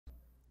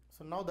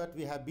So now that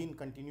we have been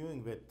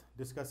continuing with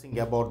discussing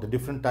about the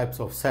different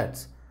types of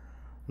sets,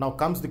 now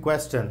comes the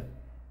question,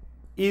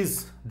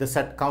 is the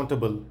set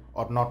countable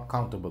or not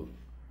countable?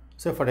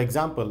 So for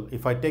example,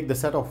 if I take the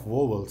set of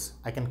vowels,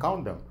 I can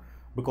count them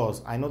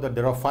because I know that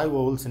there are 5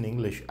 vowels in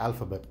English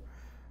alphabet,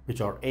 which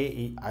are A,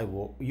 E, I,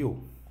 O,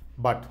 U.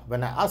 But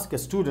when I ask a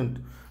student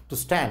to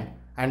stand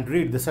and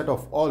read the set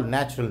of all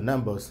natural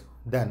numbers,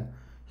 then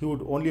he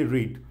would only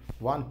read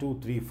 1, 2,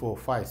 3, 4,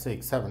 5,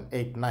 6, 7,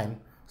 8, 9,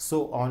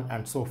 so on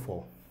and so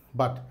forth.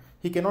 But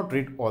he cannot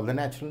read all the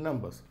natural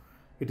numbers.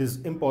 It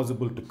is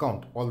impossible to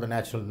count all the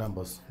natural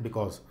numbers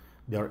because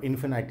there are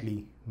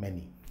infinitely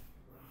many.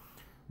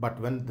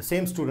 But when the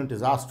same student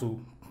is asked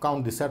to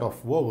count the set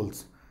of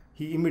vowels,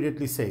 he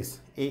immediately says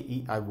A,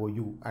 E, I, O,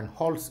 U and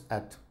halts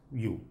at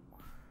U.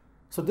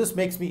 So this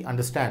makes me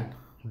understand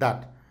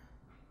that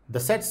the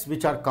sets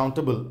which are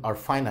countable are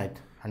finite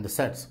and the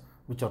sets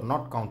which are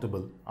not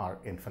countable are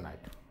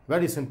infinite.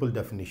 Very simple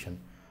definition.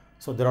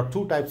 So there are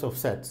 2 types of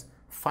sets,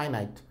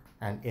 finite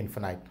and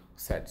infinite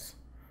sets.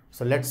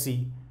 So let's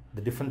see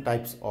the different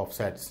types of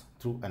sets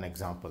through an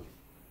example.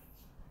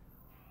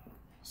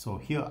 So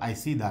here I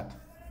see that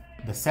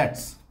the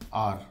sets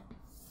are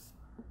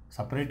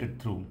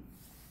separated through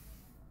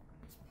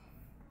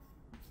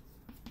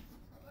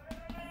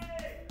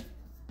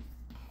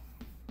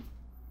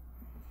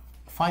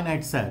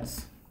finite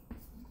sets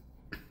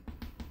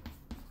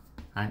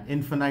and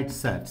infinite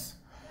sets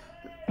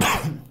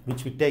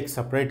which we take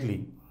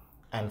separately,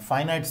 and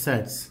finite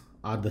sets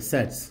are the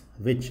sets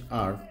which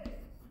are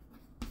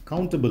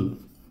countable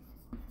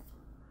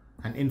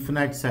and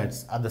infinite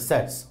sets are the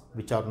sets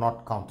which are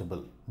not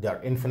countable. They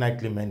are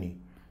infinitely many.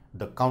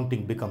 The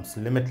counting becomes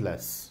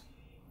limitless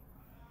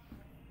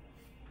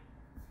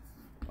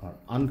or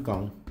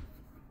uncountable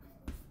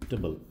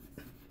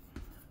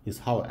is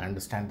how I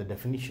understand the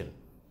definition.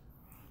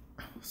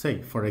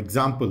 Say for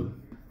example,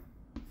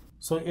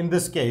 so in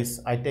this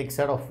case I take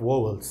set of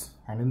vowels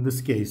and in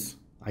this case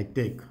I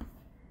take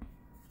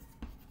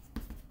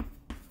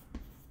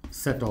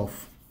set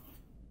of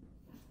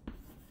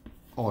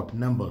odd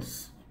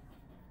numbers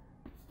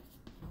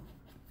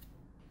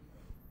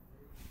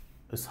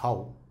is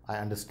how I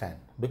understand,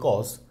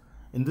 because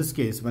in this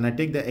case when I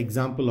take the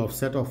example of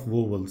set of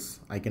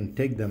vowels, I can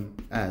take them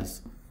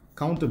as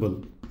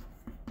countable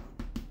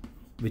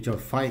which are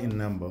 5 in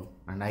number,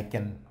 and I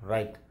can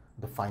write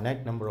the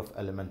finite number of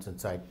elements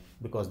inside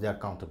because they are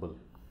countable.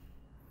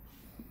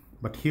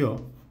 But here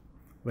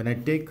when I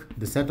take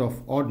the set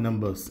of odd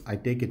numbers, I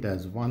take it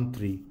as 1,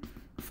 3,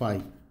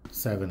 5,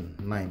 7,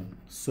 9,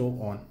 so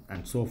on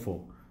and so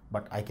forth,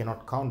 but I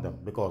cannot count them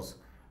because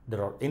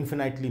there are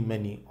infinitely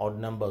many odd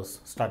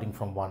numbers starting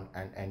from 1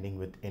 and ending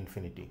with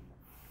infinity.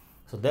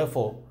 So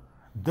therefore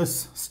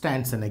this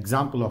stands an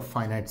example of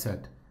finite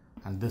set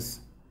and this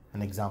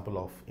an example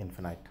of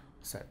infinite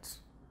sets.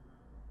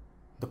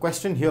 The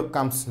question here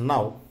comes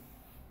now,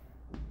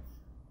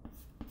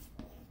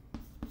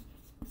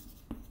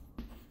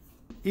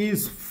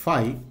 is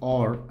phi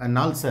or a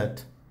null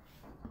set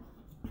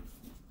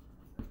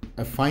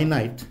a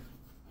finite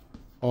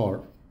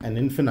or an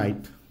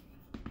infinite?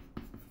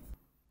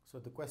 So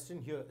the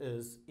question here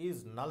is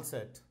null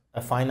set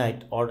a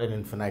finite or an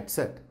infinite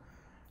set?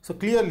 So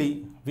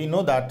clearly we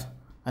know that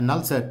a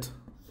null set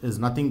is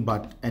nothing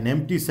but an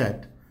empty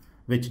set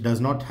which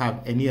does not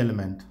have any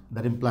element.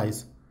 That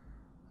implies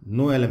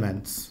no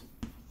elements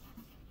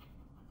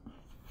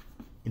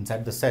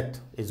inside the set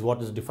is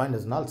what is defined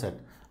as null set.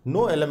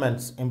 No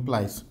elements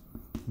implies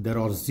there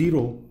are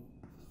 0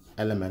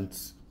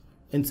 elements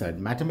inside.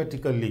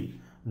 Mathematically,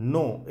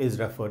 no is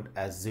referred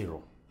as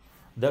 0.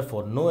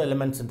 Therefore, no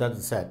elements inside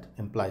the set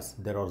implies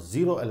there are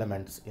 0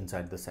 elements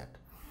inside the set.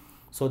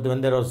 So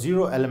when there are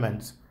 0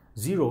 elements,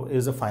 0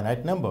 is a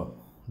finite number.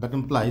 That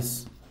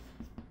implies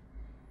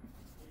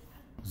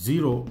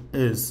 0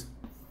 is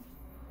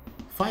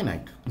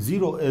finite.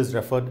 0 is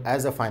referred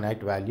as a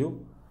finite value.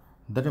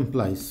 That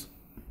implies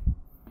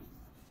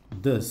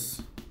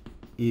this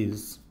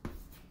is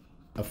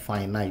a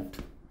finite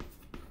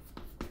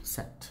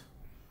set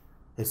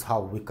is how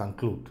we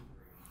conclude.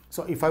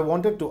 So if I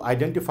wanted to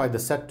identify the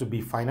set to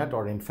be finite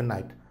or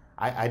infinite,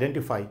 I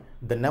identify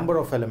the number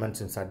of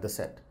elements inside the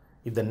set.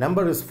 If the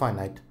number is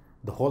finite,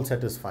 the whole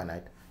set is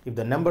finite. If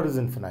the number is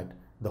infinite,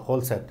 the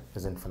whole set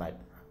is infinite.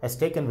 As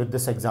taken with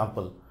this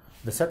example,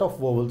 the set of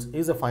vowels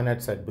is a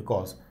finite set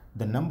because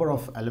the number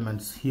of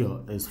elements here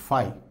is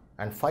 5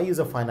 and 5 is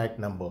a finite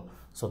number.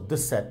 So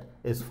this set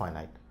is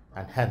finite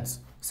and hence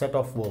set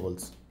of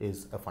vowels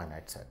is a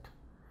finite set.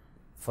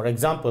 For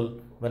example,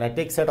 when I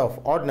take set of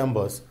odd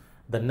numbers,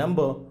 the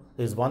number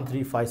is 1,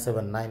 3, 5,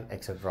 7, 9,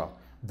 etc.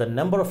 The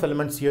number of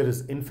elements here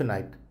is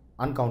infinite,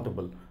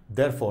 uncountable.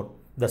 Therefore,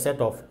 the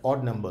set of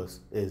odd numbers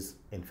is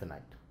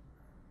infinite.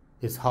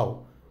 Is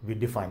how we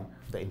define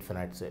the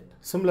infinite set.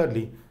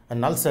 Similarly, a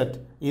null set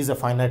is a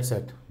finite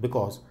set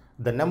because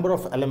the number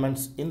of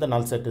elements in the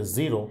null set is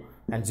 0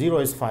 and 0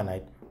 is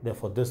finite.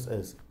 Therefore, this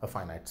is a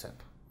finite set.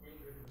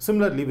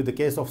 Similarly, with the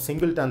case of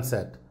singleton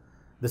set,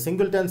 the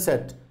singleton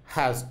set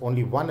has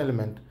only one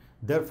element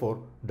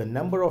Therefore, the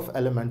number of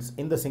elements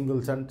in the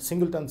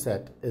singleton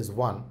set is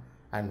 1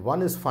 and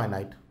 1 is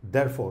finite.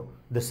 Therefore,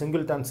 the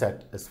singleton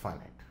set is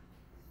finite.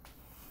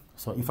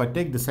 So if I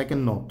take the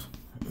second note,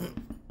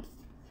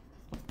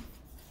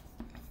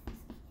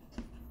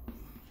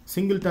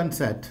 singleton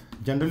set,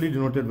 generally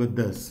denoted with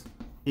this,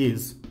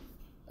 is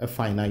a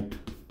finite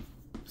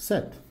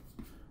set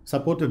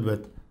supported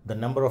with the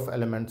number of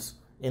elements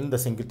in the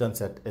singleton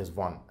set is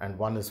 1 and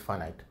 1 is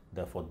finite.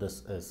 Therefore,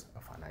 this is a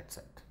finite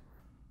set.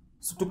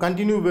 So to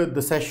continue with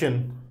the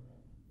session,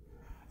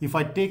 if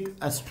I take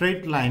a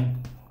straight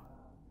line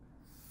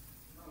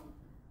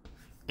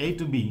A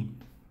to B,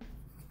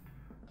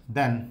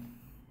 then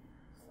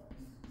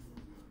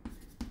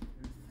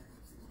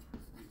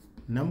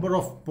number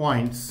of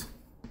points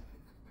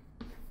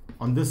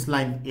on this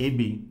line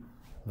AB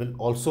will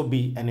also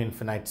be an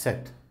infinite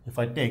set. If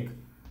I take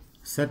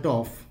set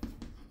of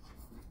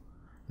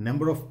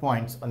number of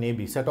points on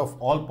AB, set of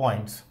all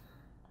points,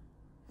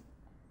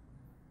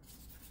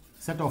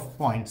 set of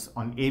points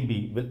on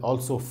AB will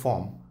also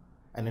form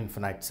an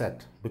infinite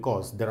set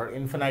because there are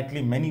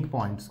infinitely many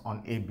points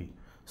on AB.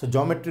 So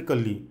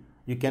geometrically,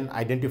 you can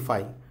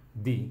identify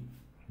the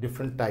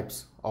different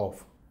types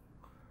of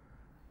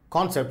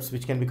concepts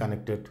which can be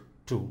connected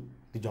to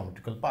the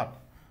geometrical part.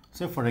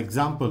 So for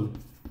example,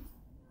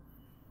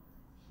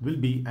 will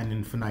be an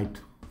infinite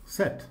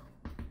set.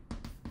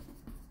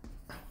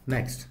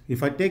 Next,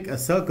 if I take a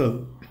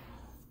circle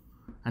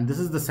and this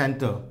is the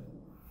center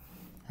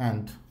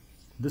and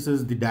this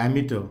is the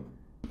diameter,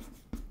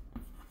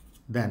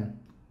 then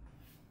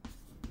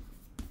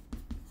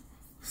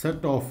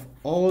set of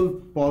all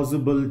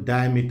possible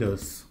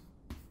diameters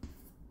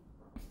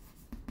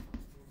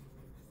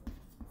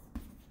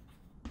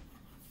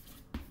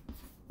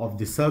of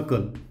the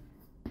circle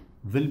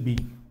will be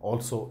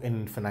also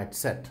an infinite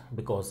set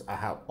because I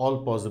have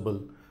all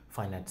possible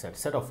finite sets.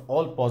 Set of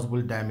all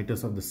possible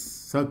diameters of the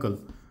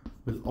circle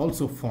will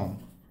also form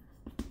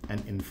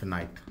an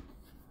infinite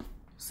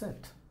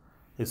set,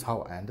 is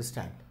how I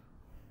understand.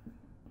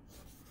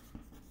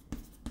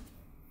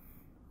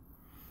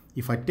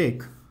 If I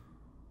take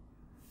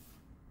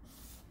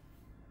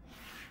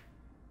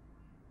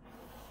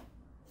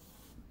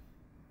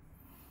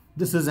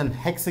this is an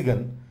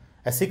hexagon,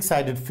 a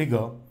six-sided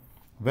figure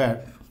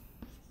where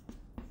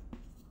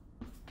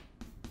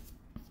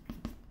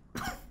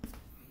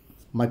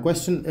my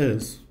question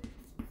is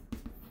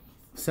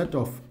set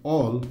of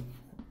all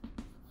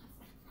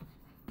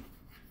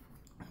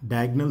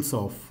diagonals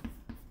of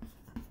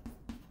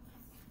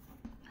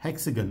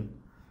hexagon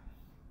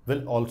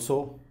will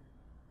also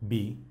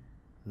be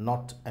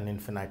not an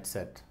infinite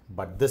set,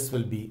 but this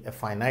will be a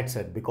finite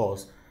set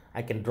because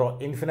I can draw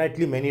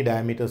infinitely many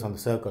diameters on the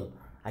circle.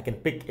 I can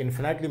pick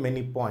infinitely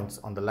many points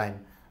on the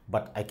line,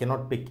 but I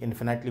cannot pick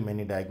infinitely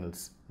many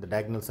diagonals. The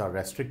diagonals are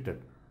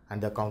restricted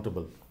and they're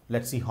countable.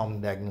 Let's see how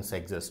many diagonals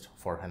exist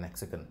for an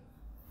hexagon.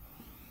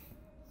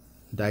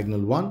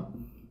 Diagonal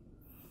 1,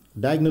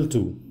 diagonal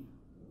 2,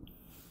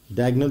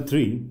 diagonal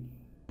 3,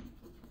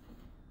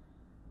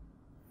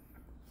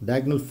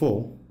 diagonal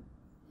 4,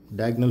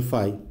 diagonal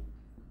 5,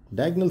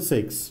 diagonal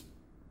 6,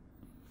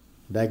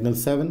 diagonal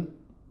 7,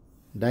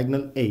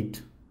 diagonal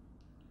 8,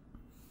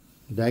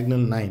 diagonal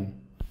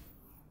 9.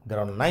 There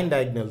are 9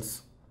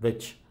 diagonals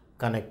which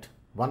connect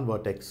one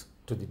vertex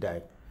to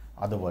the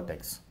other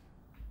vertex.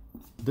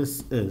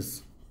 This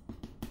is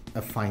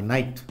a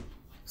finite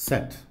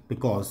set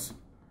because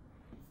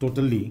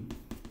totally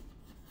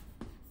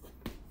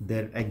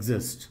there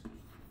exist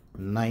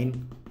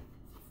 9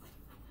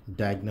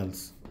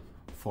 diagonals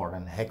for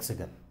an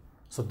hexagon.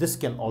 So this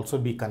can also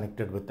be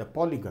connected with a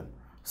polygon.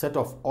 Set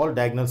of all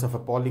diagonals of a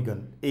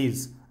polygon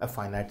is a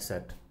finite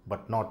set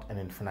but not an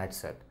infinite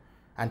set.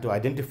 And to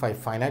identify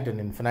finite and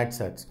infinite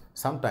sets,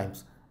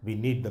 sometimes we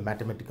need the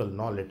mathematical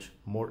knowledge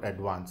more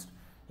advanced.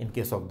 In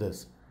case of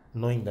this,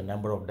 knowing the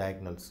number of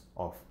diagonals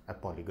of a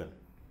polygon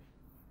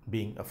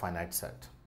being a finite set.